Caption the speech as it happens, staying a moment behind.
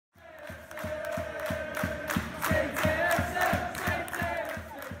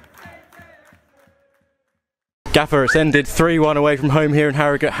Gaffer, it's ended 3-1 away from home here in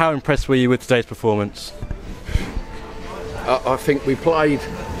Harrogate. How impressed were you with today's performance? I think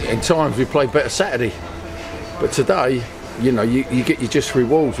in times we played better Saturday, but today, you know, you get your just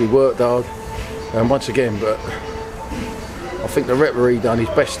rewards. We worked hard, and once again, but I think the referee done his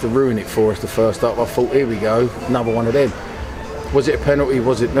best to ruin it for us the first half. I thought, here we go, another one of them. Was it a penalty,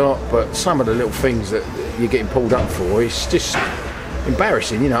 was it not? But some of the little things that you're getting pulled up for, it's just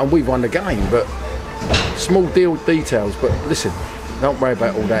embarrassing, you know, and we won the game, but small details. But listen, don't worry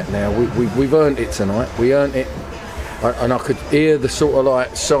about all that now. We've earned it tonight. We earned it. And I could hear the sort of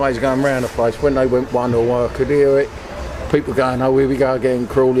like sighs going round the place when they went 1-1. I could hear it. People going, oh, here we go again.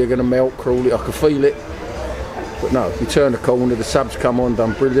 Crawley are going to melt. Crawley, I could feel it. But no, we turned the corner. The subs come on,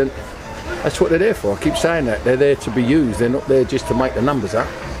 done brilliant. That's what they're there for. I keep saying that. They're there to be used. They're not there just to make the numbers up.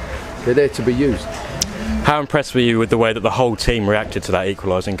 They're there to be used. How impressed were you with the way that the whole team reacted to that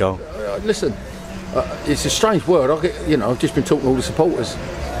equalising goal? Listen, it's a strange word. I've just been talking to all the supporters.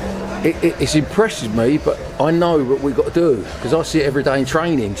 It impresses me, but I know what we've got to do because I see it every day in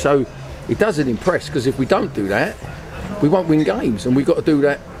training. So it doesn't impress, because if we don't do that, we won't win games, and we've got to do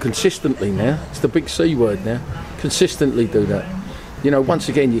that consistently now. It's the big C word now. Consistently do that. You know, once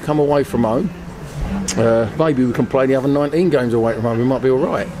again, you come away from home. Maybe we can play the other 19 games away from home. We might be all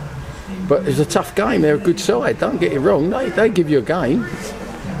right. But it's a tough game. They're a good side. Don't get it wrong. They give you a game.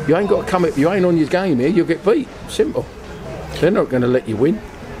 You ain't got to come. You ain't on your game here. You'll get beat. Simple. They're not going to let you win.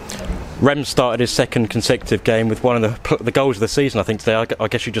 Rem started his second consecutive game with one of the goals of the season, I think, today. I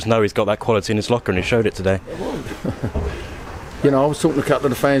guess you just know he's got that quality in his locker, and he showed it today. You know, I was talking to a couple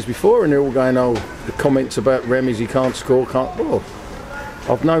of the fans before, and they're all going, oh, the comments about Rem is he can't score, Well,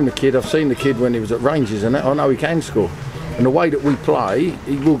 I've known the kid, I've seen the kid when he was at Rangers, and I know he can score. And the way that we play,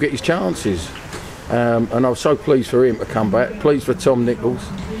 he will get his chances. And I was so pleased for him to come back, pleased for Tom Nichols,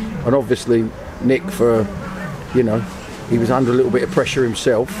 and obviously Nick for, you know, he was under a little bit of pressure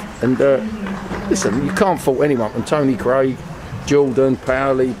himself. And listen, you can't fault anyone from Tony Craig, Jordan,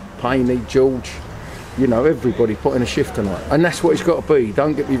 Powley, Paney, George, you know, everybody put in a shift tonight. And that's what it's got to be.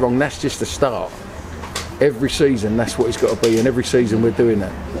 Don't get me wrong, that's just the start. Every season, that's what it's got to be. And every season we're doing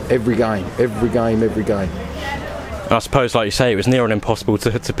that. Every game, every game, every game. I suppose, like you say, it was near on impossible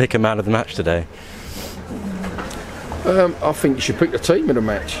to pick a man of the match today. I think you should pick the team of the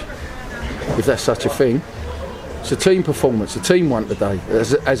match, if that's such a thing. It's a team performance. The team won today,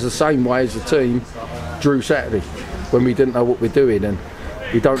 as the same way as the team drew Saturday, when we didn't know what we're doing, and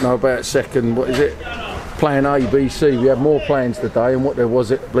we don't know about second. What is it? Plan A, B, C. We had more plans today, and what there was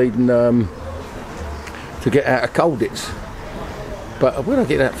it bleeding to get out of Colditz. But where did I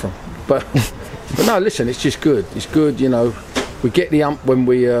get that from? But no, listen, it's just good. It's good, you know. We get the ump when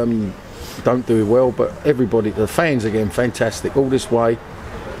we don't do well, but everybody, the fans again, fantastic all this way.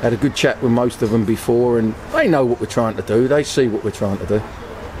 Had a good chat with most of them before, and they know what we're trying to do. They see what we're trying to do,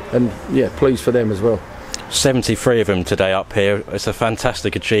 and yeah, pleased for them as well. 73 of them today up here. It's a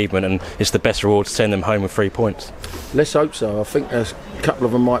fantastic achievement, and it's the best reward to send them home with 3 points. Let's hope so. I think there's a couple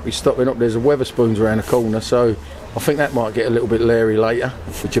of them might be stopping up. There's a Weatherspoons around the corner, so I think that might get a little bit leery later,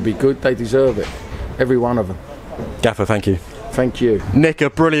 which would be good. They deserve it, every one of them. Gaffer, thank you. Thank you. Nick, a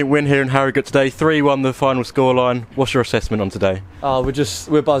brilliant win here in Harrogate today. 3-1 the final scoreline. What's your assessment on today? Oh,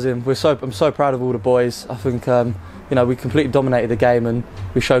 we're buzzing. I'm so proud of all the boys. I think you know, we completely dominated the game, and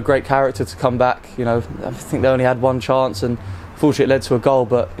we showed great character to come back. You know, I think they only had one chance, and fortunately it led to a goal.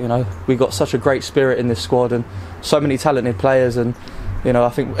 But you know, we got such a great spirit in this squad, and so many talented players, and you know, I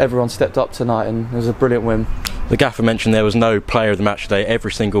think everyone stepped up tonight, and it was a brilliant win. The Gaffer mentioned there was no player of the match today.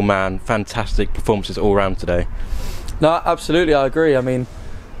 Every single man, fantastic performances all round today. No, absolutely, I agree. I mean,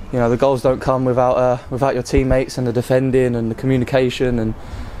 you know, the goals don't come without your teammates and the defending and the communication, and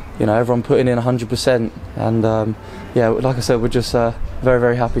you know, everyone putting in 100%. And yeah, like I said, we're just very,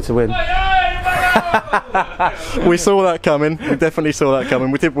 very happy to win. We saw that coming. We definitely saw that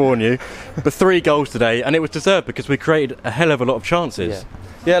coming. We did warn you. But 3 goals today, and it was deserved because we created a hell of a lot of chances.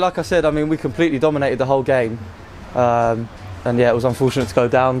 Yeah, like I said, I mean, we completely dominated the whole game, and yeah, it was unfortunate to go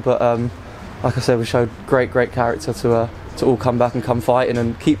down, but like I said, we showed great character to all come back and come fighting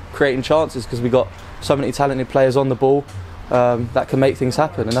and keep creating chances, because we got so many talented players on the ball that can make things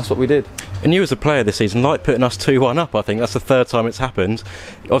happen, and that's what we did. And you as a player this season, like putting us 2-1 up, I think that's the 3rd time it's happened.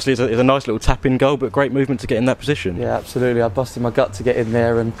 Obviously it's a nice little tap-in goal, but great movement to get in that position. Yeah, absolutely. I busted my gut to get in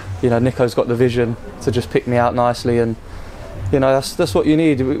there, and you know, Nico's got the vision to just pick me out nicely, and you know, that's what you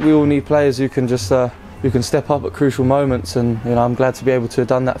need. We all need players who can just who can step up at crucial moments, and you know, I'm glad to be able to have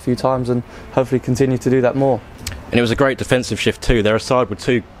done that a few times and hopefully continue to do that more. And it was a great defensive shift too. They're a side with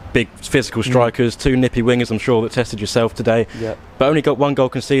 2 big physical strikers, two nippy wingers, I'm sure, that tested yourself today. Yeah. But only got one goal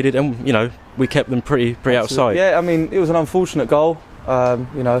conceded, and you know, we kept them pretty outside. Yeah, I mean, it was an unfortunate goal.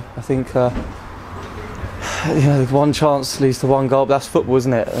 You know, I think you know, one chance leads to one goal, but that's football,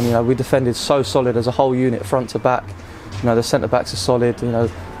 isn't it? And you know, we defended so solid as a whole unit, front to back. You know, the centre backs are solid. You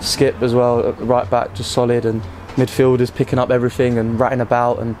know, Skip as well, right back, just solid, and midfielders picking up everything and ratting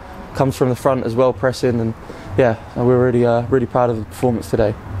about, and comes from the front as well, pressing. And yeah, we're really proud of the performance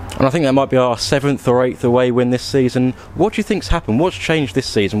today. And I think that might be our 7th or 8th away win this season. What do you think's happened? What's changed this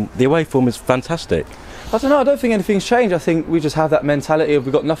season? The away form is fantastic. I don't know, I don't think anything's changed. I think we just have that mentality of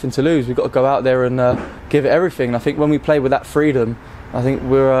we've got nothing to lose. We've got to go out there and give it everything. And I think when we play with that freedom, I think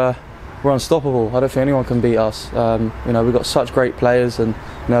we're unstoppable. I don't think anyone can beat us. You know, we've got such great players, and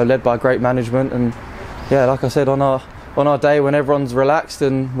you know, led by great management. And yeah, like I said, on our day when everyone's relaxed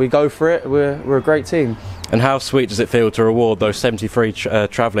and we go for it, we're a great team. And how sweet does it feel to reward those 73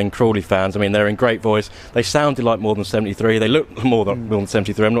 travelling Crawley fans? I mean, they're in great voice. They sounded like more than 73. They look more than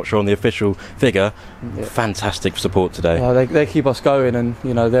 73. I'm not sure on the official figure. Yeah. Fantastic support today. They keep us going, and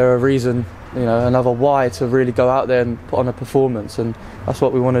you know, they're a reason, you know, another why to really go out there and put on a performance. And that's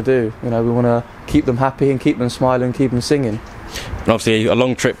what we want to do. You know, we want to keep them happy and keep them smiling, keep them singing. And obviously a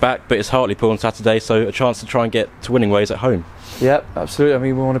long trip back, but it's Hartlepool on Saturday, so a chance to try and get to winning ways at home. Yeah, absolutely. I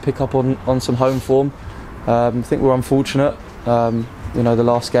mean, we want to pick up on some home form. I think we're unfortunate, you know, the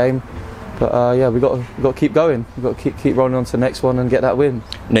last game, but yeah, we've got to keep going. We've got to keep rolling on to the next one and get that win.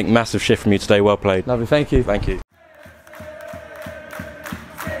 Nick, massive shift from you today. Well played. Lovely, thank you. Thank you.